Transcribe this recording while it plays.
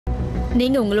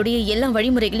நீங்க உங்களுடைய எல்லா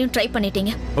வழிமுறைகளையும் ட்ரை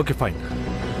பண்ணிட்டீங்க. Okay fine.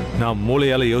 நான்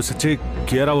மூளையால யோசிச்சு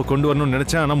கியாராவை கொண்டு வரணும்னு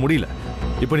நினைச்சேன், ஆனா முடியல.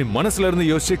 இப்போ நீ மனசுல இருந்து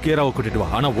யோசிச்சு கியாராவை கூட்டிட்டு வா.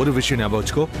 ஆனா ஒரு விஷயம் ஞாபகம்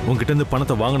வச்சுக்கோ, உங்ககிட்ட இருந்து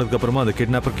பணத்தை வாங்கினதுக்கு அப்புறமா அந்த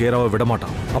கிட்னாப்பர் கியாராவை விட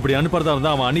மாட்டான். அப்படி அனுப்புறதா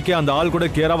இருந்தா அவன் அன்னைக்கே அந்த ஆள் கூட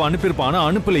கியாராவை அனுப்பியிருப்பான். ஆனா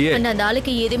அனுப்பலையே. அந்த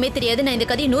ஆளுக்கு எதுவுமே தெரியாது. நான் இந்த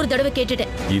கதையை 100 தடவை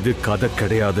கேட்டுட்டேன். இது கதை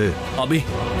கிடையாது. அபி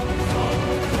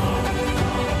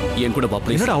என் கூட வா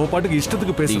ப்ளீஸ். என்னடா அவ பாட்டுக்கு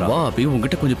இஷ்டத்துக்கு பேசுறா? வா அபி,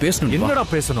 உன்கிட்ட கொஞ்சம் பேசணும். என்னடா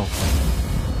பேசணும்?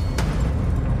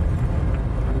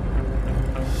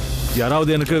 யாராவது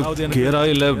எனக்கு கியாரா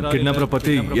இல்ல கிட்னாப்பரை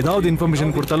பத்தி ஏதாவது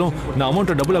இன்ஃபர்மேஷன் கொடுத்தாலும் நான்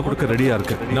அமௌண்ட் டபுளா கொடுக்க ரெடியா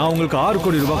இருக்கு. நான் உங்களுக்கு 6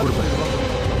 கோடி ரூபாய் கொடுப்பேன்.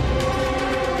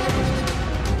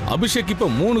 அபிஷேக் இப்ப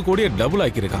 3 கோடியை டபுள்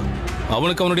ஆக்கியிருக்கான்.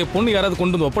 அவனுக்கு அவனுடைய பொண்ணு யாராவது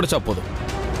கொண்டு வந்து ஒப்படைச்சா போதும்.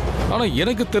 ஆனா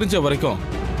எனக்கு தெரிஞ்ச வரைக்கும்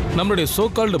நம்மளுடைய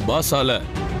சோகால்டு பாஸால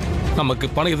நமக்கு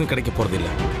பணம் எதுவும் கிடைக்க போறது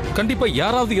இல்லை. கண்டிப்பா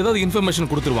யாராவது ஏதாவது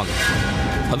இன்ஃபர்மேஷன் கொடுத்துருவாங்க.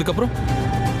 அதுக்கப்புறம்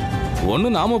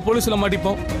ஒண்ணு நாம போலீஸ்ல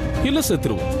மாட்டிப்போம், இல்ல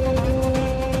செத்துருவோம்.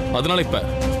 அதனால இப்ப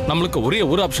நம்மளுக்கு ஒரே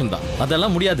ஒரு ஆப்ஷன் தான்.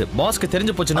 அதெல்லாம் முடியாது. பாஸ்க்கு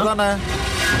தெரிஞ்சு போச்சுன்னா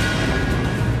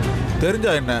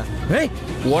தெரிஞ்சா என்ன?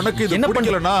 உனக்கு இது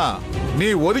பிடிக்கலனா நீ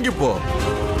ஒதுங்கி போ.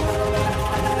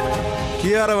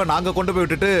 கியாராவை நாங்க கொண்டு போய்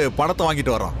விட்டுட்டு பணத்தை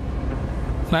வாங்கிட்டு வரோம்.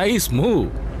 Nice move.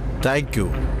 தேங்க்யூ.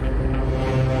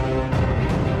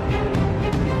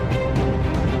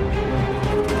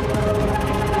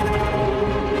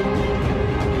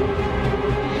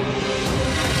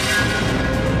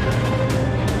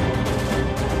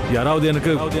 யாராவது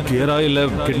எனக்கு கியாரா இல்ல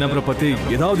கிட்னாப்பரை பத்தி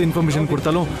ஏதாவது இன்ஃபர்மேஷன்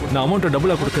கொடுத்தாலும் நான் அமௌண்ட்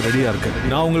டபுளா கொடுக்க ரெடியா இருக்கேன்.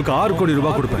 நான் உங்களுக்கு 6 கோடி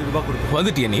ரூபாய் கொடுப்பேன்.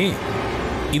 வந்துட்டிய நீ?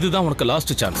 இதுதான் உனக்கு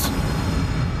லாஸ்ட் சான்ஸ்.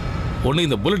 ஒண்ணு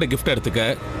இந்த புல்லட்டை கிஃப்ட் எடுத்துக்க,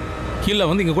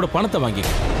 இல்ல வந்து இங்க கூட பணத்தை வாங்கி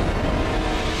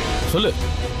சொல்லு.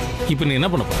 இப்ப நீ என்ன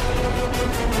பண்ண போற?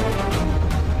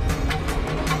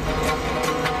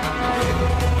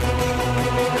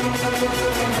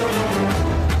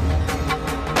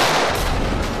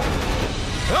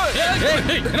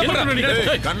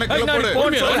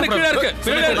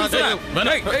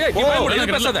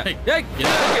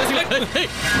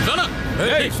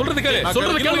 சொல்றது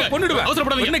கேளு. கொன்னுடுவேன்.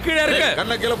 அவசரப்படாதீங்க. என்ன கீழே இருக்க?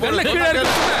 கண்ணை கீழே போடு. கீழே இருக்க.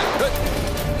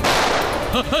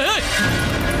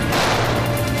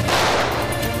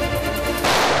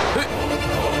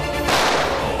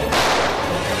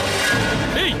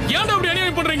 ஏய், ஏன்டா அப்படி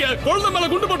அநியாயம் பண்றீங்க? குழந்தை மேல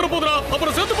குண்டு போட்டுற போதுடா.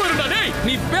 அப்புறம் செத்து போயிருடா. டேய்,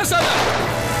 நீ பேசாத.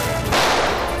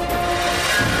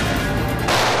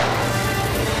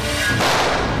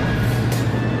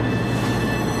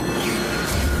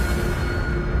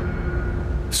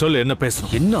 சொல்லு, என்ன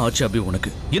பேசணும்? என்ன ஆச்சு அபி உனக்கு?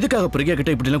 எதுக்காக பிரியா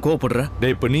கிட்ட இப்படி எல்லாம் கோவப்படுற?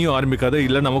 டேய், இப்ப நீயும் ஆரம்பிக்காத,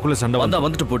 இல்ல நமக்குள்ள சண்டை வந்தா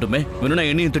வந்துட்டு போட்டுமே. வேணும்னா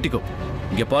என்னையும் திட்டிக்கோ.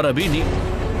 இங்க பாரு அபி, நீ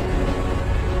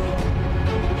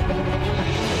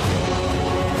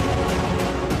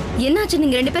என்னாச்சு?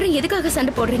 நீங்க 2 பேரும் எதுக்காக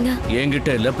சண்டை போடுறீங்க?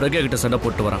 என்கிட்ட இல்ல, பிரக்யா கிட்ட சண்டை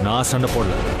போட்டு வரான். நான் சண்டை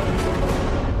போடல,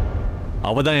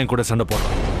 அவதான் என் கூட சண்டை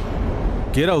போடுறான்.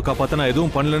 கியாராவை காப்பாத்த நான்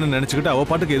எதுவும் பண்ணலன்னு நினைச்சுக்கிட்டு அவ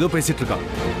பாட்டுக்கு ஏதோ பேசிட்டு இருக்கா.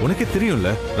 உனக்கே தெரியும்ல,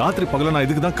 ராத்திரி பகல நான்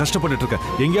இதுக்கு தான் கஷ்டப்பட்டு இருக்கேன்.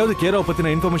 எங்கேயாவது கியாராவை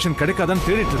பத்தின இன்ஃபர்மேஷன் கிடைக்காதான்னு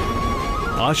தேடிட்டு இருக்கேன்.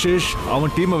 ஆஷிஷ்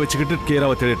அவன் டீமை வச்சுக்கிட்டு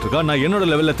கியாராவை தேடிட்டு இருக்கா. நான் என்னோட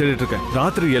லெவல்ல தேடிட்டு இருக்கேன்.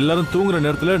 ராத்திரி எல்லாரும் தூங்குற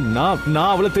நேரத்துல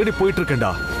நான் அவளை தேடி போயிட்டு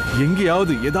இருக்கேன்டா.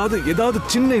 எங்கேயாவது ஏதாவது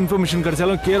சின்ன இன்ஃபர்மேஷன்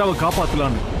கிடைச்சாலும் கியாராவை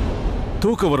காப்பாத்தலான்னு.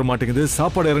 தூக்கம் வர மாட்டேங்குது,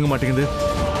 சாப்பாடு இறங்க மாட்டேங்குது.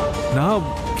 நான்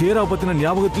கியாராவை பத்தின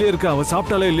ஞாபகத்திலே இருக்க. அவ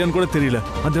சாப்பிட்டாலே இல்லையான்னு கூட தெரியல.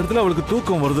 அந்த இடத்துல அவளுக்கு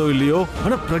தூக்கம் வருதோ இல்லையோ,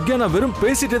 ஆனா பிரக்யா நான் வெறும்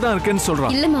பேசிட்டே தான் இருக்கேன்னு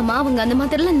சொல்றான். இல்ல மாமா, அவங்க அந்த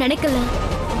மாதிரிலாம் நினைக்கல.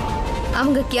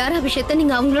 அவங்க கியாரா விஷயத்தை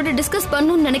நீங்க அவங்களோட டிஸ்கஸ்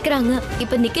பண்ணணும்னு நினைக்கிறாங்க.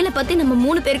 இப்ப நிக்கில பத்தி நம்ம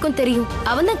 3 பேருக்கும் தெரியும்.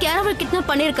 அவன் தான் கியாராவை கிட்னாப்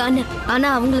பண்ணிருக்கான்னு. ஆனா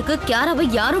அவங்களுக்கு கியாராவை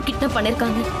யாரோ கிட்னாப்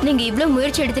பண்ணிருக்காங்க. நீங்க இவ்வளவு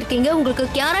முயற்சி எடுத்திருக்கீங்க, உங்களுக்கு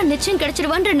கியாரா நிச்சயம்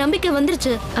கிடைச்சிடுவான்ற நம்பிக்கை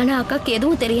வந்துருச்சு. ஆனா அக்காக்கு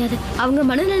எதுவும் தெரியாது. அவங்க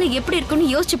மனநிலை எப்படி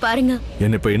இருக்குன்னு யோசிச்சு பாருங்க.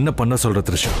 என்ன இப்ப என்ன பண்ண சொல்ற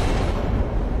த்ரிஷா?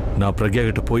 நான் பிரக்யா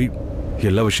கிட்ட போய்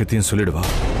எல்லா விஷயத்தையும் சொல்லிடுவா.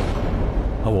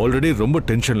 அவ ஆல்ரெடி ரொம்ப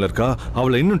டென்ஷன்ல இருக்கா.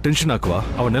 அவளை இன்னும் டென்ஷன் ஆக்குவா.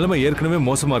 அவ நிலைமை ஏற்கனவே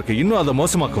மோசமா இருக்கு, இன்னும் அதை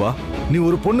மோசமாக்குவா. நீ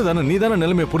ஒரு பொண்ணு தானே, நீ தானே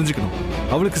நிலைமையை புரிஞ்சுக்கணும்.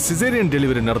 அவளுக்கு சிசேரியன்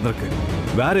டெலிவரி நடந்திருக்கு.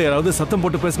 வேற யாராவது சத்தம்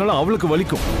போட்டு பேசினாலும் அவளுக்கு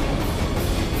வலிக்கும்.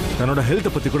 தன்னோட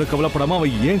ஹெல்த்தை பத்தி கூட கவலைப்படாம அவ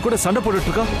ஏன் கூட சண்டை போட்டுட்டு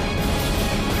இருக்கா.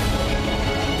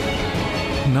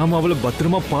 நாம அவளை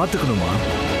பத்திரமா பாத்துக்கணுமா?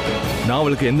 நான்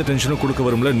அவளுக்கு எந்த டென்ஷனும் கொடுக்க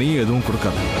வரும்ல, நீ எதுவும்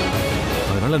கொடுக்காத.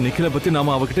 அதனால நிக்கில பத்தி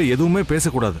நாம அவகிட்ட எதுவுமே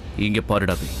பேசக்கூடாது. இங்க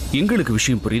பாருடாவே, எங்களுக்கு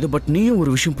விஷயம் புரியுது, பட் நீயும் ஒரு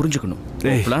விஷயம் புரிஞ்சுக்கணும்.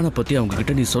 பிளானை பத்தி அவங்க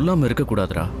கிட்ட நீ சொல்லாம இருக்க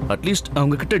கூடாதுடா. அட்லீஸ்ட்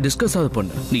அவங்க கிட்ட டிஸ்கஸ் ஆகுது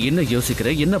பண்ணு. நீ என்ன யோசிக்கிற,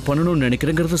 என்ன பண்ணணும்னு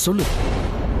நினைக்கிறேங்கிறத சொல்லு.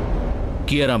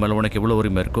 கியாரா மேல உனக்கு எவ்வளவு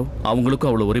உரிமை இருக்கோ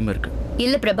அவங்களுக்கும் அவ்வளவு உரிமை இருக்கு.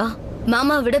 இல்ல பிரபா,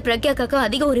 மாமா விட பிரக்யா காக்கா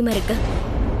அதிக உரிமை இருக்கு.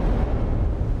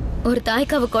 ஒரு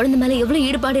தாய்க்கு அவ குழந்தை மேல எவ்வளவு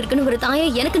ஈடுபாடு இருக்குன்னு ஒரு தாயை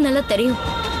எனக்கு நல்லா தெரியும்.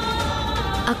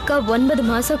 அக்கா 9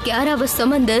 மாசம் கியாராவை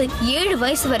சுமந்து 7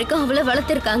 வயசு வரைக்கும் அவளை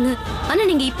வளர்த்திருக்காங்க. ஆனா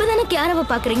நீங்க இப்பதானே கியாராவை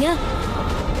பாக்குறீங்க.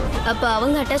 அப்ப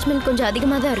அவங்க அட்டாச்மெண்ட் கொஞ்சம்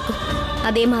அதிகமா தான் இருக்கும்.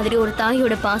 அதே மாதிரி ஒரு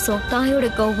தாயோட பாசம், தாயோட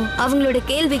கோபம், அவங்களோட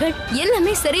கேள்விகள்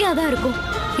எல்லாமே சரியாதான் இருக்கும்.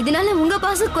 இதனால உங்க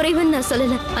பாசம் குறைவுன்னு நான்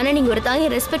சொல்லல. ஆனா நீங்க ஒரு தாயை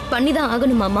ரெஸ்பெக்ட் பண்ணி தான்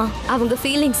ஆகணும் மாமா. அவங்க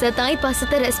ஃபீலிங்ஸ, தாய்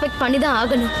பாசத்தை ரெஸ்பெக்ட் பண்ணி தான்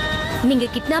ஆகணும். நீங்க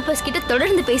கிட்னாப்பர்ஸ் கிட்ட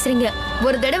தொடர்ந்து பேசுறீங்க.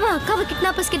 ஒரு தடவை அக்காவை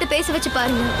கிட்னாப்பர்ஸ் கிட்ட பேச வச்சு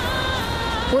பாருங்க.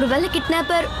 ஒருவேளை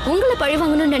கிட்னாப்பர் உங்களை பழி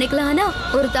வாங்கணும்னு நினைக்கலாம். ஆனா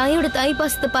ஒரு தாயோட தாய்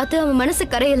பாசத்தை பார்த்து அவன் மனசு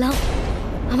கரையலாம்.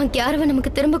 அவன் கியாரவை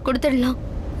நமக்கு திரும்ப கொடுத்துடலாம்.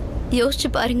 யோசிச்சு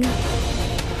பாருங்க.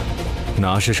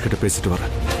 நான் ஆஷிஷ் கிட்ட பேசிட்டு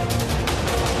வரேன்.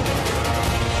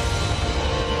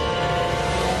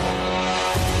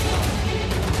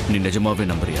 நீ நிஜமாவே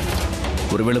நம்புறியா?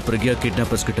 ஒருவேளை பிரக்யா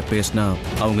கிட்னாப்பர்ஸ் கிட்ட பேசினா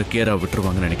அவங்க கியாரா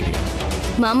விட்டுருவாங்கன்னு நினைக்கிறியா?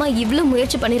 மாமா இவ்ளோ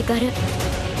முயற்சி பண்ணிருக்காரு.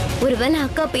 ஒருவேளை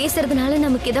அக்கா பேசுறதுனால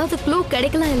நமக்கு ஏதாவது க்ளூ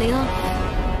கிடைக்கலாம் இல்லையா?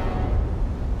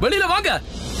 வெளியில வாங்க,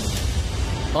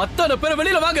 அத்தனை பேர்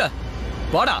வெளியில வாங்க.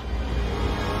 வாடா.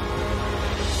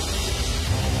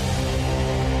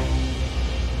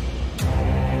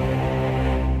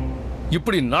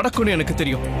 இப்படி நடக்கும்னு எனக்கு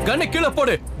தெரியும். கண்ணை கீழே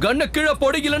போடு, கண்ணை கீழே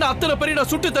போடு, இல்லைன்னா அத்தனை பேரை நான்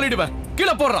சுட்டு தள்ளிடுவேன்.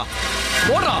 கீழே போடுறா,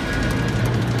 போடுறா.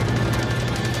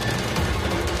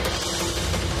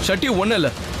 ஷட்டி ஒண்ணு இல்ல,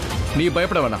 நீ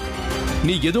பயப்பட வேணாம்.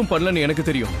 நீ எதுவும் பண்ணலன்னு எனக்கு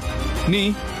தெரியும். நீ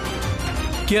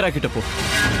கியாரா கிட்ட போ.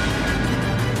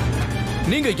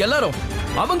 நீங்க எல்லாரும்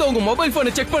அவங்க உங்க மொபைல்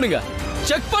போனை செக் பண்ணுங்க,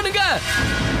 செக் பண்ணுங்க.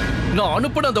 நான்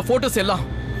அனுப்பின அந்த போட்டோஸ் எல்லாம்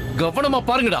கவனமா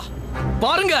பாருங்கடா,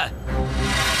 பாருங்க.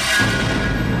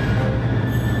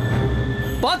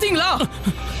 பாத்தீங்களா?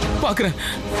 பாக்குறேன்.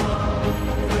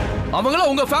 அவங்கள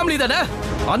உங்க ஃபேமிலி தானே?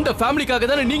 அந்த ஃபேமிலிக்காக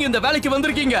தானே நீங்க இந்த வேலைக்கு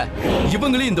வந்திருக்கீங்க.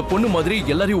 இவங்களையும் இந்த பொண்ணு மாதிரி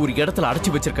எல்லாரையும் ஒரு இடத்துல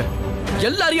அடைச்சு வச்சிருக்க,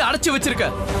 எல்லாரையும் அடைச்சு வச்சிருக்க.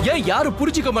 ஏன் யாரும்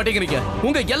புரிஞ்சுக்க மாட்டேங்கிறீங்க?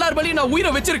 உங்க எல்லார் மேலயும் நான்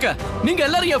உயிரை வச்சிருக்க. நீங்க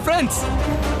எல்லாரும் என் ஃப்ரெண்ட்ஸ்.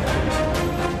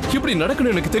 இப்படி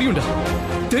நடக்கணும் எனக்கு தெரியும்டா,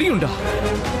 தெரியும்டா.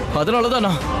 அதனாலதான்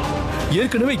நான்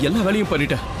ஏற்கனவே எல்லா வேலையும்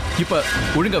பண்ணிட்டேன். இப்ப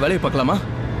ஒழுங்கா வேலையை பார்க்கலாமா?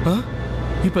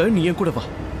 இப்ப நீ என் கூட வா,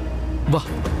 வா.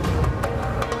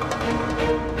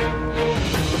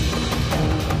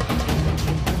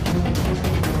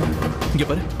 இங்க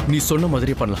பாரு, நீ சொன்ன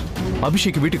மாதிரியே பண்ணலாம்.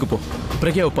 அபிஷேக் வீட்டுக்கு போ,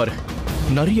 பிரக்யாவை பாரு.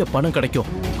 நிறைய பணம் கிடைக்கும்,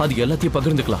 அது எல்லாத்தையும்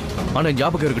பகிர்ந்துக்கலாம். ஆனா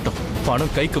ஞாபகம் இருக்கட்டும்,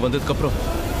 பணம் கைக்கு வந்ததுக்கு அப்புறம்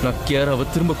நான் கியாராவை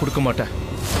திரும்ப கொடுக்க மாட்டேன்.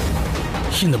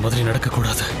 இந்த மாதிரி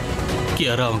நடக்கக்கூடாது.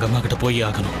 கியாரா அவங்க அம்மா கிட்ட போய்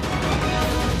ஆகணும்.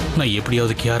 நான்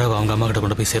எப்படியாவது கியாராவை அவங்க அம்மா கிட்ட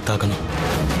கொண்டு போய் சேர்த்தாகணும்.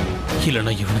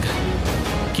 இல்லைன்னா இவனுங்க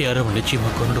கியாராவை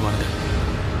நிச்சயமா கொண்டுடுவானுங்க.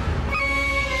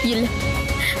 இல்ல,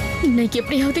 நான்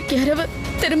எப்படியாவது கியாராவை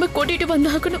திரும்ப கூட்டிட்டு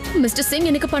வந்தாகணும். மிஸ்டர் சிங்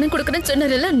எனக்கு பணம் கொடுக்கறேன்னு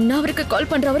சொன்னார்ல, நான் அவருக்கு கால்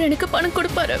பண்றேன். அவர் எனக்கு பணம்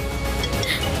கொடுப்பாரு.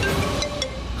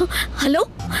 ஹலோ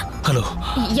ஹலோ,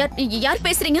 யார்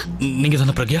பேசுறீங்க? நீங்க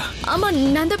தானே பிரக்யா? ஆமா,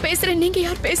 நான் தான் பேசுறேன். நீங்க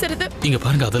யார் பேசுறது? இங்க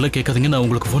பாருங்க, அதெல்லாம் கேட்காதீங்க. நான்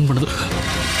உங்களுக்கு ஃபோன் பண்ணது.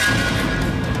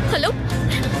 ஹலோ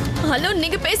ஹலோ,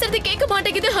 நீங்க பேசுறது கேட்க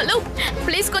மாட்டேங்குது. ஹலோ,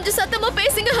 ப்ளீஸ் கொஞ்சம் சத்தமா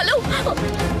பேசுங்க. ஹலோ.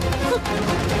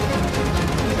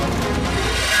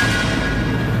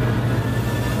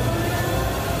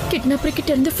 கிட்னாப்பர் கிட்ட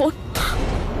இருந்து போன்.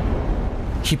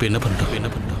 இப்ப என்ன பண்ணட்டும்?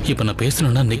 இப்ப நான்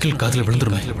பேசலன்னா நிக்கில் காதுல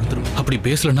விழுந்துருமே. அப்படி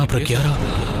பேசலன்னா அப்புறம் கியாரா.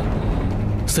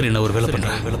 சரி, நான் ஒரு வேலை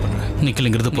பண்றேன். நிக்கில்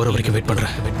இங்கிருந்து போற வரைக்கும் வெயிட்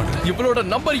பண்றேன். இவளோட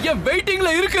நம்பர் ஏன்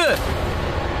வெயிட்டிங்ல இருக்கு?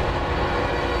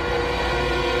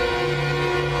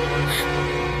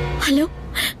 ஹலோ,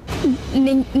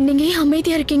 நீங்க ஏன்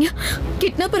அமைதியா இருக்கீங்க?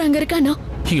 கிட்னாப்பர் அங்க இருக்கானா?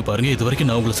 இங்க பாருங்க, இது வரைக்கும்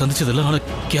நான் உங்களை சந்திச்சதில்ல. ஆனா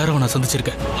கியாராவை நான்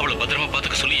சந்திச்சிருக்கேன். அவளை பத்திரமா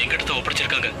பாத்துக்க சொல்லி என்கிட்ட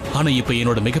ஒப்படைச்சிருக்காங்க. ஆனா இப்ப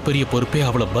என்னோட மிகப்பெரிய பொறுப்பே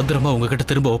அவளை பத்திரமா உங்ககிட்ட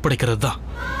திரும்ப ஒப்படைக்கிறது தான்.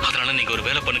 அதனால நீங்க ஒரு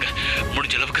வேலை பண்ணுங்க.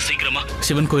 முடிஞ்ச அளவுக்கு சீக்கிரமா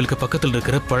சிவன் கோயிலுக்கு பக்கத்துல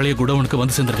இருக்கிற பழைய குடவுனுக்கு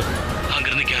வந்து சேர்ந்துருங்க.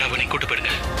 அங்கிருந்து கியாராவை நீங்க கூட்டு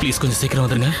போயிடுங்க. ப்ளீஸ் கொஞ்சம் சீக்கிரம்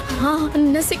வந்துருங்க.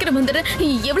 நான் சீக்கிரம் வந்துடுறேன்.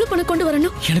 எவ்வளவு பணம் கொண்டு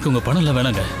வரணும்? எனக்கு உங்க பணம் எல்லாம்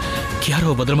வேணாங்க.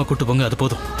 கியாராவை பத்திரமா கூட்டு போங்க, அது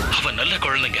போதும். அவ நல்ல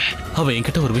குழந்தைங்க. அவ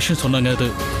என்கிட்ட ஒரு விஷயம் சொன்னாங்க. அது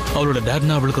அவளோட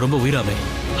டேட்னா அவளுக்கு ரொம்ப உயிராமே.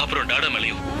 அப்புறம் டாடா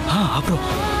மேலையும், அப்புறம்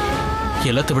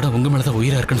எல்லாத்த விட உங்க மேலதான்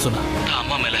உயிரா இருக்குன்னு சொன்னா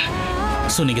அம்மா மேல.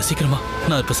 சோ நீங்க சீக்கிரமா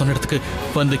நான் இப்ப சொன்ன இடத்துக்கு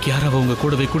வந்து கியாராவை உங்க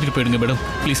கூடவே கூட்டிட்டு போயிடுங்க மேடம்.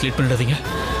 ப்ளீஸ் லேட் பண்ணிடாதீங்க.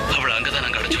 அவளை அங்கதான்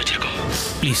நாங்க அடைச்சு வச்சிருக்கோம்.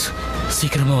 ப்ளீஸ்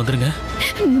சீக்கிரமா வந்துருங்க.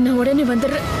 நான் உடனே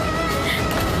வந்துடுறேன்.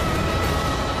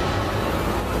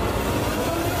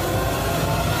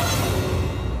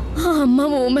 அம்மா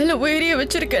உன் மேல உயிரிய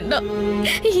வச்சிருக்கேன்னா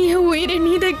என் உயிரை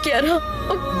நீதான் கியாரா.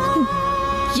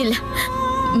 இல்ல,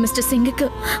 மிஸ்டர் சிங்குக்கு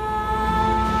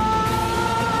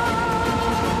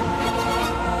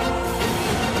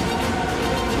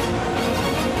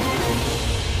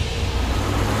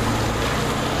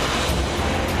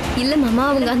இல்ல மாமா,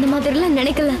 அவங்க அந்த மாதிரிலாம்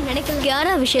நினைக்கல.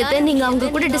 கியாரா விஷயத்தை நீங்க அவங்க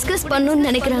கூட டிஸ்கஸ் பண்ணணும்னு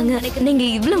நினைக்கிறாங்க. நீங்க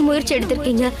இவ்வளவு முயற்சி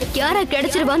எடுத்திருக்கீங்க. கியாரா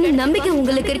கிடைச்சிருவான்னு நம்பிக்கை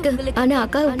உங்களுக்கு இருக்கு. ஆனா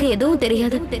அக்காவுக்கு எதுவும்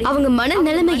தெரியாது. அவங்க மன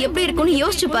நிலைமை எப்படி இருக்கும்னு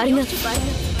யோசிச்சு பாருங்க.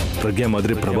 பிரக்யா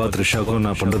மாதிரி பிரபா த்ரிஷாக்கும்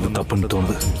நான் பண்றது தப்புன்னு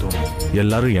தோணுது.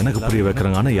 எல்லாரும் எனக்கு புரிய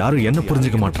வைக்கிறாங்க, ஆனா யாரும் என்ன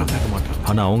புரிஞ்சுக்க மாட்டாங்க.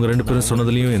 ஆனா அவங்க 2 பேரும்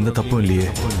சொன்னதுலயும் எந்த தப்பும் இல்லையே.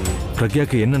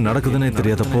 பிரக்யாக்கு என்ன நடக்குதுன்னே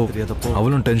தெரியாதப்போ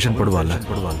அவளும் டென்ஷன் படுவாள்.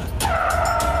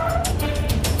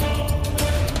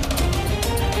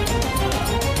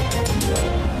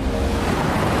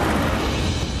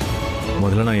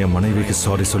 முதல்ல நான் என் மனைவிக்கு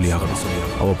சாரி சொல்லி ஆகணும்.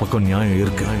 அவ பக்கம் நியாயம்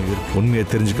இருக்கு. உண்மையை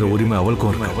தெரிஞ்சுக்கிற உரிமை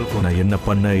அவளுக்கும் இருக்கு. நான்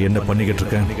என்ன பண்ணிக்கிட்டு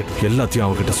இருக்கேன் எல்லாத்தையும்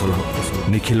அவகிட்ட சொல்லணும்,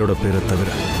 நிக்கிலோட பேரை தவிர.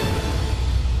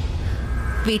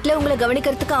 வீட்ல உங்களை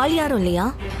கவனிக்கிறதுக்கு ஆள் யாரும் இல்லையா?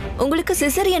 உங்களுக்கு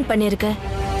சிசரியன் பண்ணிருக்க,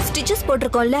 ஸ்டிச்சஸ்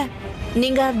போட்டிருக்கோம்ல,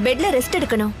 நீங்க பெட்ல ரெஸ்ட்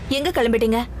எடுக்கணும். எங்க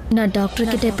கிளம்பிட்டீங்க? நான்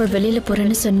டாக்டர் கிட்ட இப்ப வெளியில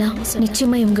போறேன்னு சொன்னா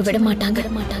நிச்சயமா இவங்க விட மாட்டாங்க.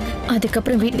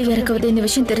 அதுக்கப்புறம் வீட்டுல இறக்குவது இந்த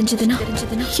விஷயம் தெரிஞ்சதுன்னா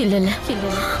இல்ல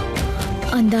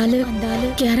அந்த ஆளு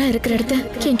கியாரா இருக்கிற இடத்த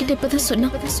என்கிட்ட இப்பதான் சொன்னா.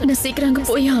 நான் சீக்கிரம் அங்க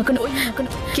போய் ஆகணும்.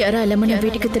 கியாரா இல்லாம நான்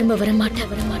வீட்டுக்கு திரும்ப வர மாட்டேன்.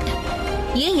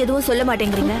 ஏன் எதுவும் சொல்ல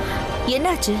மாட்டேங்கிறீங்க?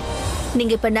 என்னாச்சு?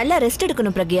 நீங்க இப்ப நல்லா ரெஸ்ட்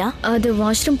எடுக்கணும் பிரக்யா. அது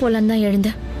வாஷ்ரூம் போலாம் தான்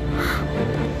எழுந்தேன்.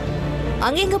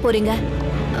 அங்க எங்க போறீங்க?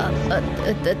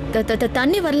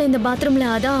 தண்ணி வரல இந்த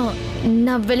பாத்ரூம்ல, அதான்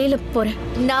நான் வெளியில போறேன்.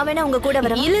 நான் வேணா உங்க கூட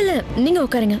வரேன். இல்ல நீங்க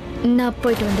உட்காருங்க, நான்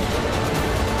போயிட்டு வந்துடுறேன்.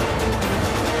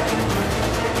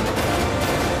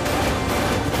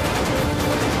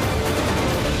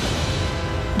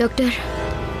 டாக்டர்,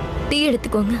 டீ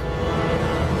எடுத்துக்கோங்க.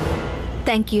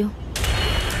 தேங்க்யூ.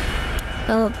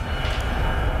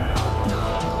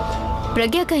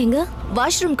 பிரக்யாக்கா எங்க?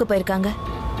 வாஷ்ரூம்க்கு போயிருக்காங்க.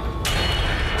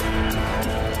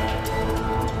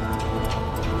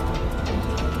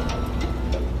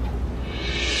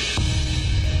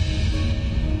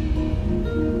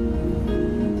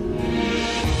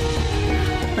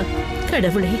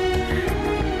 கடவுளே,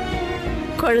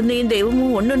 குழந்தையும்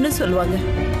தெய்வமும் ஒன்னொன்னு சொல்லுவாங்க.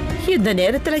 இந்த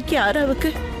நேரத்துல கியாராவுக்கு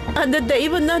அந்த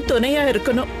தெய்வம் தான் துணையா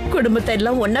இருக்கணும். குடும்பத்தை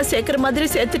எல்லாம் ஒன்னா சேர்க்கிற மாதிரி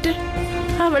சேர்த்துட்டு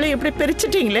அவளை இப்படி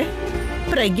பிரிச்சுட்டீங்களே.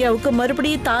 பிரக்யாவுக்கு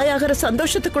மறுபடியும் தாயாகிற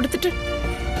சந்தோஷத்தை கொடுத்துட்டு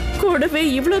கூடவே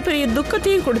இவ்வளவு பெரிய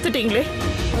துக்கத்தையும் கொடுத்துட்டீங்களே.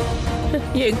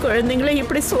 என் குழந்தைங்களை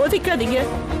இப்படி சோதிக்காதீங்க.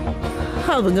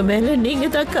 அவங்க மேல நீங்க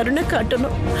தான் கருணை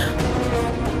காட்டணும்.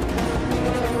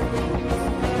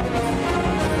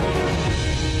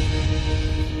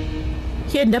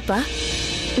 என்னப்பா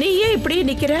நீ ஏன் இப்படி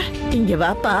நிக்கிற? இங்க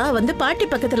வாப்பா, வந்து பாட்டி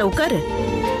பக்கத்துல உட்காரு.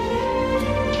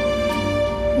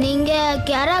 நீங்க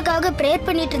கியாராக்காக பிரேயர்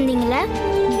பண்ணிட்டு இருந்தீங்களே?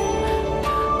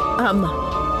 ஆமா.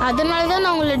 அதனாலதான்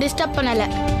நான் உங்களை டிஸ்டர்ப் பண்ணல.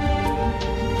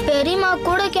 பெரியம்மா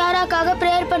கூட கியாராக்காக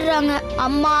பிரேயர் பண்றாங்க.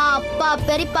 அம்மா, அப்பா,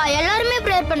 பெரியப்பா எல்லாருமே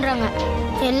பிரேயர் பண்றாங்க.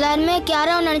 எல்லாருமே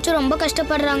கியாராவை நினைச்சு ரொம்ப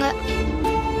கஷ்டப்படுறாங்க.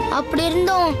 அப்படி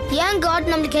இருந்தும் ஏன்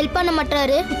காட் நம்மளுக்கு ஹெல்ப் பண்ண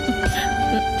மாட்டாரு?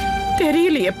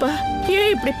 தெரியலையப்பா,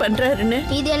 ஏன் இப்படி பண்றாருன்னு.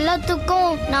 இது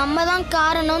எல்லாத்துக்கும் நம்ம தான்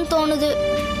காரணம் தோணுது.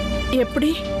 எப்படி?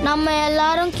 நம்ம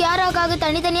எல்லாரும் கியாராக்காக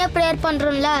தனித்தனியா பிரேயர்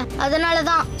பண்றோம்ல,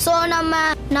 அதனாலதான். சோ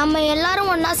நம்ம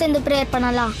எல்லாரும் ஒன்னா சேர்ந்து பிரேயர்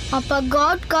பண்ணலாம். அப்ப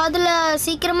காட் காதுல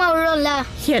சீக்கிரமா விழும்ல.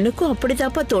 எனக்கும்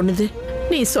அப்படிதாப்பா தோணுது.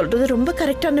 நீ சொல்றது ரொம்ப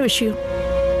கரெக்டான விஷயம்.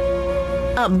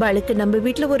 அம்பாளுக்கு நம்ம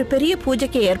வீட்டுல ஒரு பெரிய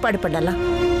பூஜைக்கு ஏற்பாடு பண்ணலாம்.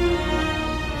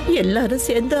 எல்லாரும்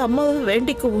சேர்ந்து அம்மாவை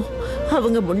வேண்டிக்குவோம்.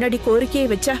 அவங்க முன்னாடி கோரிக்கையை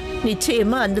வச்சா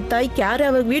நிச்சயமா அந்த தாய்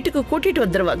கியாராவை வீட்டுக்கு கூட்டிட்டு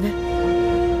வந்துருவாங்க.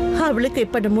 அவளுக்கு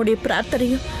இப்ப நம்முடைய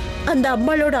பிரார்த்தனையும் அந்த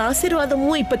அம்மாளோட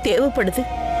ஆசீர்வாதமும் இப்ப தேவைப்படுது.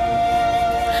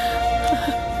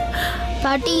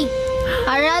 பாட்டி,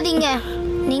 அழாதீங்க.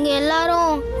 நீங்க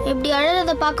எல்லாரும் இப்படி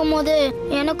அழறத பார்க்கும் போது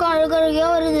எனக்கும் அழுகையா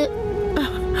வருது.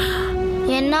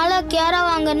 என்னால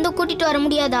கியாராவை அங்க இருந்து கூட்டிட்டு வர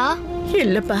முடியாதா?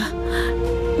 இல்லப்பா,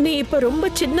 நீ இப்ப ரொம்ப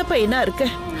சின்ன பையனா இருக்க.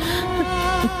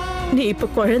 நீ இப்ப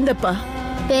குழந்தைப்பா.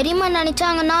 பெரியம்மா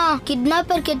நினைச்சாங்கன்னா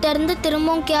கிட்னாப்பர் கிட்ட இருந்து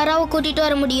திரும்பவும் கியாராவை கூட்டிட்டு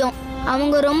வர முடியும்.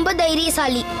 அவங்க ரொம்ப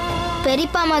தைரியசாலி.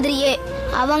 பெரியப்பா மாதிரியே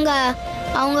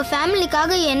அவங்க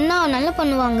ஃபேமிலிக்காக என்ன வேணாலும்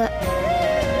பண்ணுவாங்க.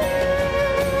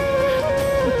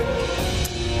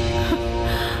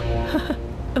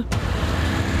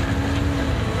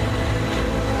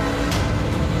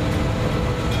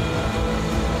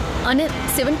 ஆனா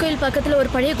சிவன் கோயில் பக்கத்துல ஒரு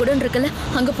பழைய குடோன் இருக்குல்ல,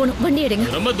 அங்க போணும். வண்டி எடுங்க.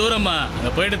 ரொம்ப தூரமா? அங்க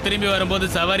போயிட்டு திரும்பி வரும்போது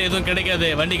சவாரி எதுவும் கிடைக்காது.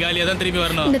 வண்டி காலியா தான் திரும்பி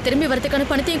வரணும். இந்த திரும்பி வரதுக்கான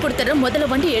பணத்தையும் கொடுத்துறேன். முதல்ல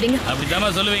வண்டி எடுங்க. அப்படிதாம்மா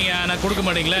சொல்லுவீங்க, நான் கொடுக்க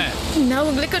மாட்டீங்களே. நான்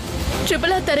உங்களுக்கு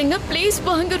ட்ரிபிளா தரேங்க. ப்ளீஸ்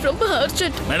வாங்க, ரொம்ப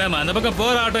அர்ஜென்ட். மேடம், அந்த பக்கம்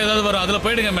போற ஆட்டோ ஏதாவது வரும், அதுல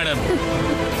போயிடுங்க மேடம்.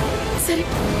 சரி.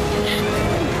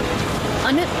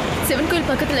 ஆனா சிவன் கோயில்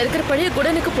பக்கத்துல இருக்கிற பழைய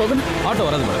குடோனுக்கு போகணும். ஆட்டோ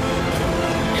வராது மேடம்.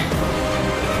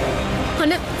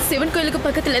 ஆனா சிவன் கோயிலுக்கு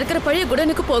பக்கத்துல இருக்கிற பழைய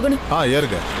குடோனுக்கு போகணும்.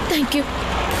 ஏறுங்க. தேங்க்யூ.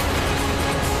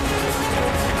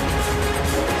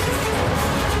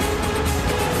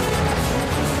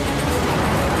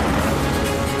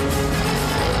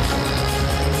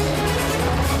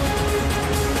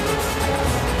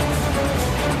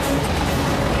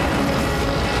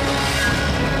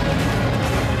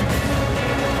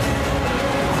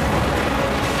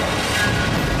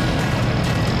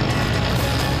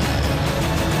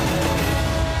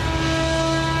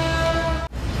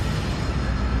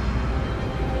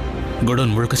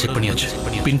 கோடவுன் முழுக்க செக் பண்ணியாச்சு.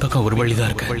 பின்பக்கம் ஒரு வழி தான்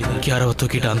இருக்கு. கியாராவை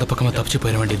தூக்கிட்டு அந்த பக்கமா தப்பிச்சு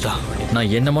போயிட வேண்டியதுதான்.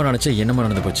 நான் என்னமோ நினைச்சேன், என்னமோ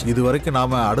நடந்து போச்சு. இது வரைக்கும்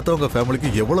நாம அடுத்தவங்க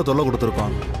ஃபேமிலிக்கு எவ்வளவு தொல்லை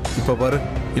கொடுத்துருக்கோம். இப்ப பாரு,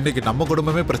 இன்னைக்கு நம்ம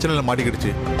குடும்பமே பிரச்சனையில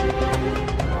மாட்டிக்கிடுச்சு.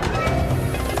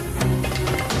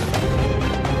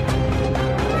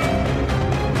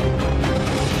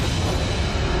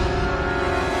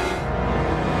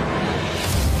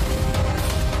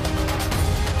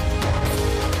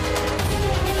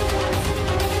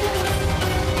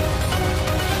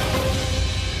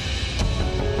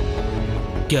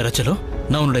 கியாரா செல்லோ,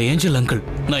 நான் உன்னோட ஏஞ்சல் அங்கிள்.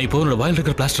 நான் இப்போ உன்னோட வாயில்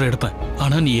இருக்கிற பிளாஸ்டர் எடுப்பேன்.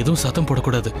 ஆனா நீ எதுவும் சத்தம்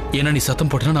போடக்கூடாது. ஏன்னா நீ சத்தம்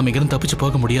போட்டனா நம்ம இங்கிருந்து தப்பிச்சு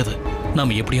போக முடியாது.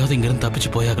 நாம எப்படியாவது இங்கிருந்து தப்பிச்சு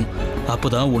போயாகணும்.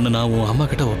 அப்போதான் உன்னை நான் உன் அம்மா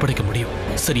கிட்ட ஒப்படைக்க முடியும்.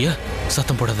 சரியா?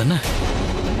 சத்தம் போடாதானே?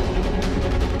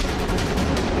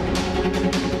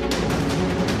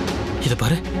 இத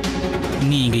பாரு,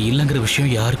 நீ இங்க இல்லங்கிற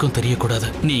விஷயம் யாருக்கும் தெரியக்கூடாது.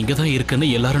 நீ இங்க தான்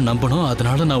இருக்குன்னு எல்லாரும் நம்பணும்.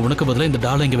 அதனால நான் உனக்கு பதிலா இந்த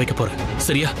டாலை இங்க வைக்க போறேன்.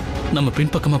 சரியா? நம்ம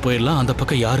பின்பக்கமா போயிடலாம். அந்த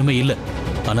பக்கம் யாருமே இல்ல.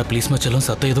 ஆனா ப்ளீஸ் மச்சலும்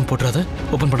சத்தம் எதுவும் போட்டுறாத.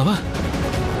 ஓபன் பண்ணவா?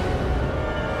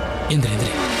 எந்திரி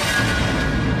எந்திரி.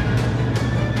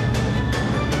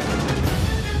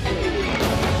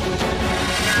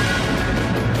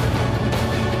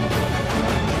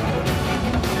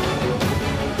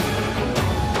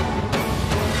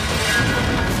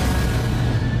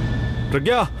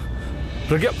 பிரக்யா,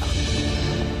 பிரக்யா,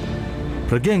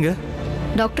 பிரக்யா எங்க?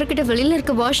 டாக்டர் கிட்ட வெளியில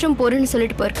இருக்க வாஷ்ரூம் போறேன்னு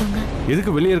சொல்லிட்டு போயிருக்காங்க.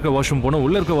 எதுக்கு வெளியே இருக்க வாஷ்ரூம் போனா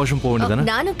உள்ள இருக்க வாஷ்ரூம் போக வேண்டியதானே?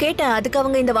 நானும் கேட்டேன். அதுக்கு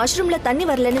அவங்க இந்த வாஷ்ரூம்ல தண்ணி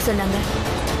வரலன்னு சொன்னாங்க.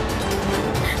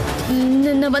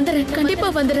 நான் வந்துடுறேன், கண்டிப்பா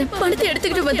வந்துடுறேன். பணத்தை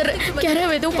எடுத்துக்கிட்டு வந்துடுறேன்.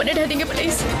 யாராவது எதுவும் பண்ணிடாதீங்க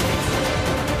ப்ளீஸ்.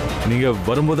 நீங்க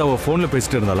வரும்போது அவ போன்ல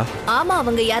பேசிட்டு இருந்தாளா? ஆமா,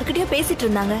 அவங்க யார்கிட்டயோ பேசிட்டு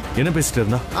இருந்தாங்க. என்ன பேசிட்டு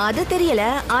இருந்தா? அது தெரியல.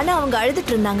 ஆனா அவங்க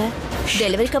அழுதுட்டு இருந்தாங்க.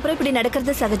 டெலிவரிக்கு அப்புறம் இப்படி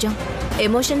நடக்கிறது சகஜம்.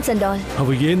 Emotions and all.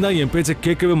 அவ ஏன் தான் என் பேச்சை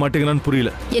கேட்கவே மாட்டேங்கிறான்னு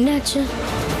புரியல. என்னாச்சு?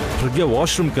 பிரக்யா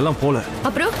வாஷ்ரூம்க்கு எல்லாம் போல.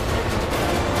 அப்புறம்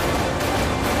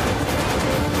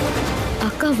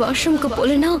அக்கா வாஷ்ரூம்க்கு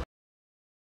போலனா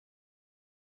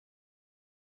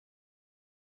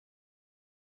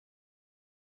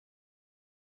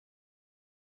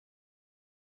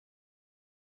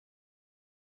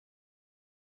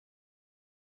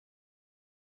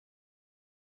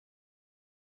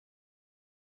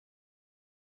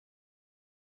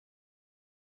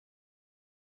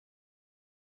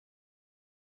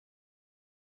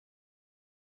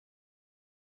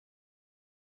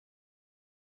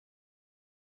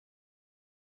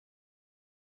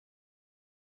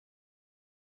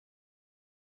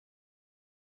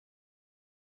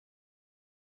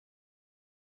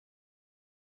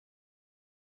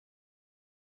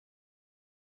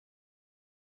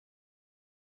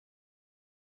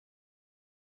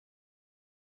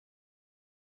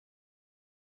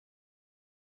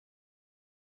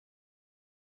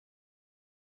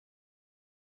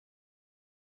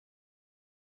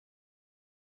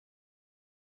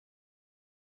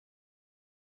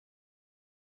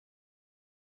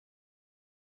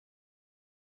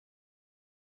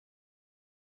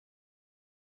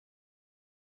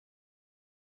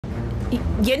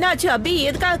என்னாச்சு அபி?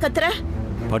 எதுக்காக கத்துற?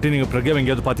 பாட்டி, நீங்க பிரக்யா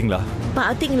எங்கேயாவது பாத்தீங்களா?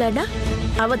 பாத்தீங்களாடா?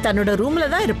 அவ தன்னோட ரூம்ல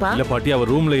தான் இருப்பா. இல்ல பாட்டி, அவ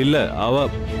ரூம்ல இல்ல. அவ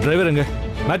டிரைவர் எங்க?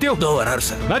 மேத்யூ, தோ வராரு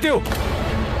சார். மேத்யூ.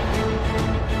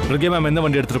 பிரக்யா மேம் எந்த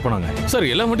வண்டி எடுத்துட்டு போனாங்க? சார்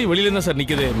எல்லா வண்டியும் வெளியில தான் சார்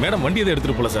நிக்குது. மேடம் வண்டி எதை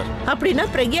எடுத்துட்டு போல சார். அப்படின்னா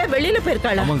பிரக்யா வெளியில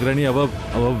போயிருக்காளா? ஆமா கிரணி,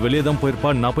 அவ வெளியே தான்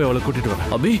போயிருப்பா. நான் போய் அவளை கூட்டிட்டு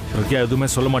வரேன். அபி, பிரக்யா எதுவுமே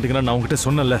சொல்ல மாட்டேங்கிறா. நான் உங்ககிட்ட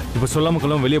சொன்னல. இப்ப சொல்லாம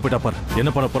கொள்ளாம வெளியே போயிட்டா பாரு.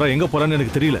 என்ன பண்ண போறா, எங்க போறான்னு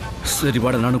எனக்கு தெரியல. சரி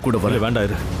வாடா, நானும் கூட வரேன். வேண்டாம்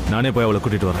இரு, நானே போய் அவளை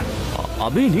கூட்டிட்டு வரேன்.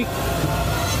 அபி, நீ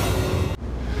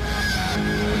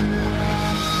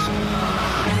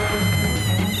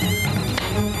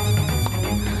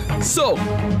சோ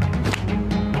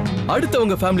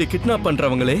அடுத்தவங்க ஃபேமிலி கிட்னாப்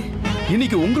பண்றவங்களே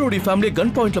இன்னைக்கு உங்களுடைய ஃபேமிலியை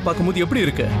கன் பாயிண்ட்ல பார்க்கும்போது எப்படி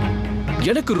இருக்கு?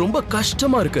 எனக்கு ரொம்ப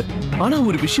கஷ்டமா இருக்கு. ஆனா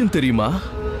ஒரு விஷயம் தெரியுமா?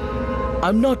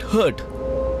 I'm not hurt.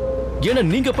 ஏன்னா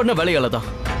நீங்க பண்ண வேலையால தான்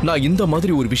நான் இந்த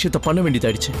மாதிரி ஒரு விஷயத்தை பண்ண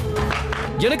வேண்டியதாயிடுச்சு.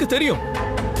 எனக்கு தெரியும்,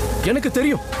 எனக்கு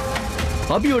தெரியும்.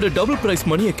 அபியோட டபுள் பிரைஸ்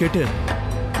மணியை கேட்டு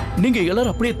நீங்க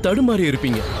எல்லாரும் அப்படியே தடுமாறி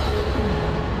இருப்பீங்க.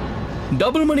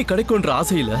 டபுள் மணி கிடைக்கும்ன்ற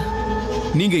ஆசையில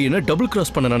நீங்க என்ன டபுள்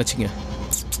கிராஸ் பண்ண நினைச்சீங்க.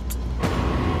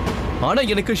 ஆனா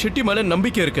எனக்கு ஷிட்டி மேல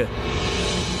நம்பிக்கை இருக்கு.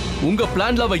 உங்க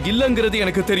பிளான்ல அவ இல்லங்கிறது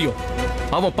எனக்கு தெரியும்.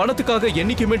 அவன் பணத்துக்காக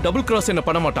என்னைக்குமே டபுள் கிராஸ் என்ன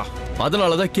பண்ண மாட்டான்.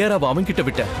 அதனாலதான் கேராவை அவன் கிட்ட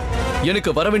விட்டேன்.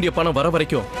 எனக்கு வர வேண்டிய பணம் வர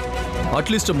வரைக்கும்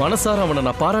அட்லீஸ்ட் மனசார அவனை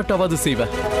நான் பாராட்டாவது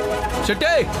செய்வேன்.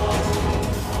 Shitty,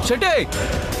 shitty.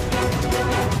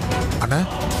 அண்ணா,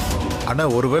 அண்ணா,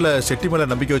 ஒருவேளை செட்டி மேல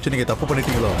நம்பிக்கை வச்சு நீங்க தப்பு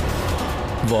பண்ணிட்டீங்களோ?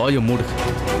 வாய மூடு.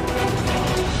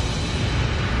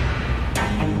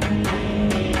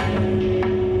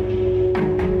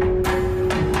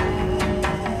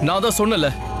 நான் தான் சொன்னல,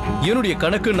 என்னுடைய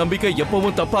கணக்கு நம்பிக்கை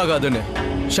எப்பவும் தப்பாகாதுன்னு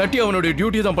ஷட்டி அவனுடைய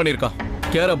டியூட்டி தான் பண்ணியிருக்கான்.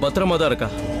 கேரா பத்திரமா தான் இருக்கா.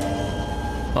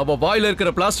 அவ வாயில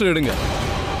இருக்கிற பிளாஸ்டர் எடுங்க.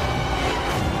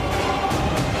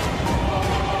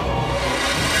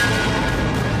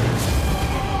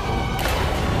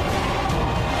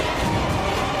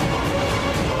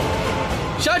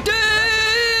 ஷட்டி